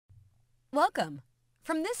Welcome!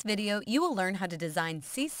 From this video, you will learn how to design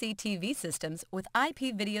CCTV systems with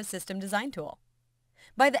IP Video System Design Tool.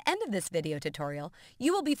 By the end of this video tutorial,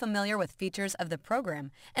 you will be familiar with features of the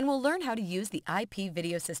program and will learn how to use the IP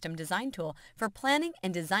Video System Design Tool for planning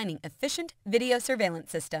and designing efficient video surveillance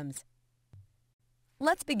systems.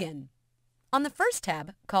 Let's begin. On the first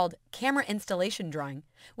tab, called Camera Installation Drawing,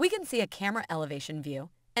 we can see a camera elevation view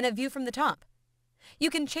and a view from the top. You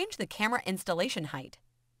can change the camera installation height,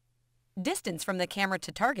 distance from the camera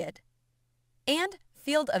to target, and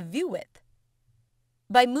field of view width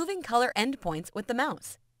by moving color endpoints with the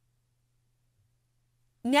mouse.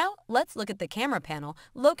 Now let's look at the camera panel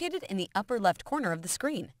located in the upper left corner of the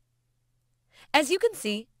screen. As you can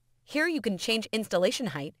see, here you can change installation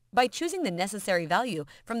height by choosing the necessary value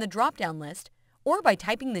from the drop-down list or by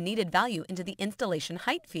typing the needed value into the installation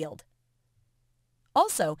height field.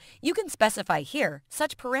 Also, you can specify here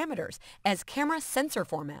such parameters as camera sensor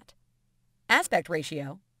format, aspect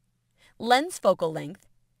ratio, lens focal length,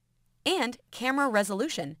 and camera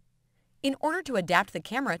resolution in order to adapt the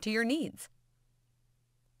camera to your needs.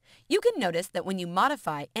 You can notice that when you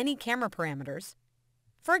modify any camera parameters,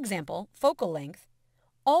 for example, focal length,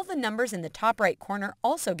 all the numbers in the top right corner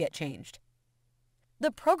also get changed.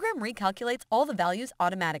 The program recalculates all the values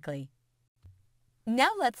automatically. Now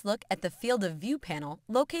let's look at the field of view panel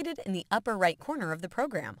located in the upper right corner of the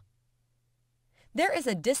program. There is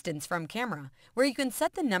a distance from camera where you can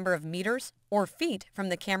set the number of meters or feet from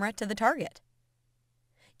the camera to the target.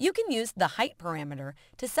 You can use the height parameter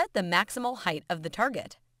to set the maximal height of the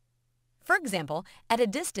target. For example, at a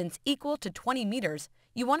distance equal to 20 meters,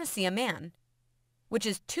 you want to see a man, which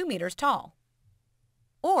is 2 meters tall.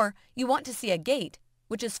 Or you want to see a gate,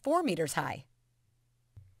 which is 4 meters high.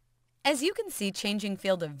 As you can see, changing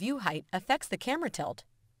field of view height affects the camera tilt.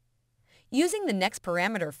 Using the next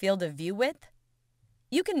parameter, field of view width,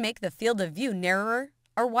 you can make the field of view narrower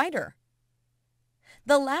or wider.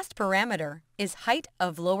 The last parameter is height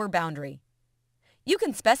of lower boundary. You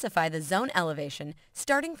can specify the zone elevation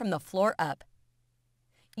starting from the floor up.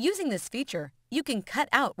 Using this feature, you can cut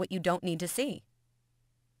out what you don't need to see.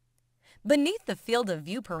 Beneath the field of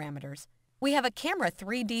view parameters, we have a camera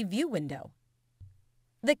 3D view window.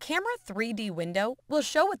 The camera 3D window will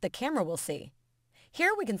show what the camera will see.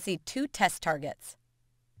 Here we can see 2 test targets.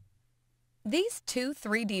 These 2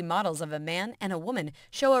 3D models of a man and a woman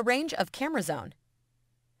show a range of camera zone.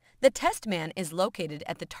 The test man is located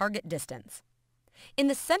at the target distance. In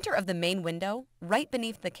the center of the main window, right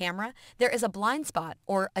beneath the camera, there is a blind spot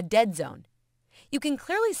or a dead zone. You can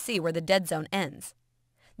clearly see where the dead zone ends.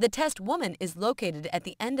 The test woman is located at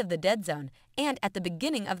the end of the dead zone and at the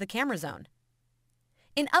beginning of the camera zone.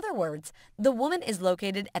 In other words, the woman is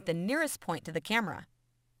located at the nearest point to the camera,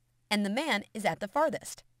 and the man is at the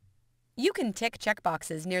farthest. You can tick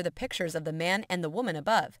checkboxes near the pictures of the man and the woman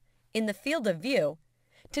above, in the field of view,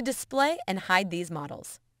 to display and hide these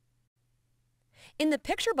models. In the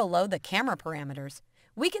picture below the camera parameters,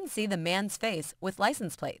 we can see the man's face with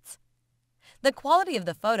license plates. The quality of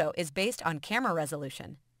the photo is based on camera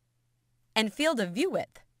resolution and field of view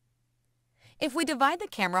width. If we divide the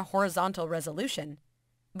camera horizontal resolution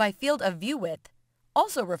by field of view width,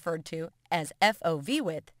 also referred to as FOV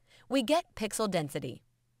width, we get pixel density.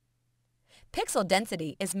 Pixel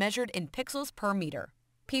density is measured in pixels per meter,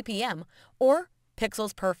 ppm, or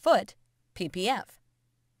pixels per foot, ppf.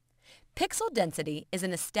 Pixel density is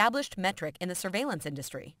an established metric in the surveillance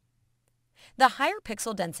industry. The higher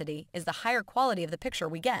pixel density is the higher quality of the picture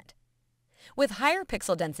we get. With higher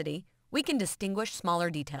pixel density, we can distinguish smaller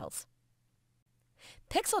details.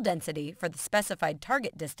 Pixel density for the specified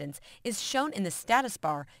target distance is shown in the status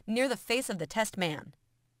bar near the face of the test man.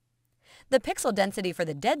 The pixel density for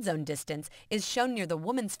the dead zone distance is shown near the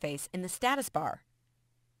woman's face in the status bar.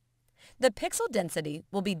 The pixel density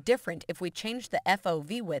will be different if we change the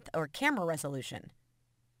FOV width or camera resolution.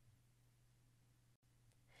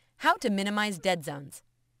 How to minimize dead zones.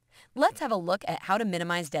 Let's have a look at how to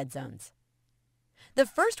minimize dead zones. The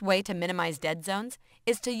first way to minimize dead zones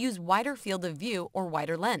is to use wider field of view or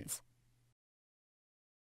wider lens.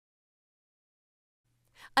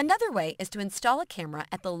 Another way is to install a camera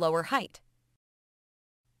at the lower height.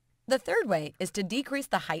 The third way is to decrease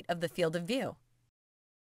the height of the field of view.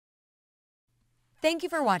 Thank you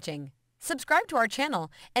for watching. Subscribe to our channel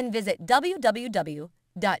and visit www.jvsg.com.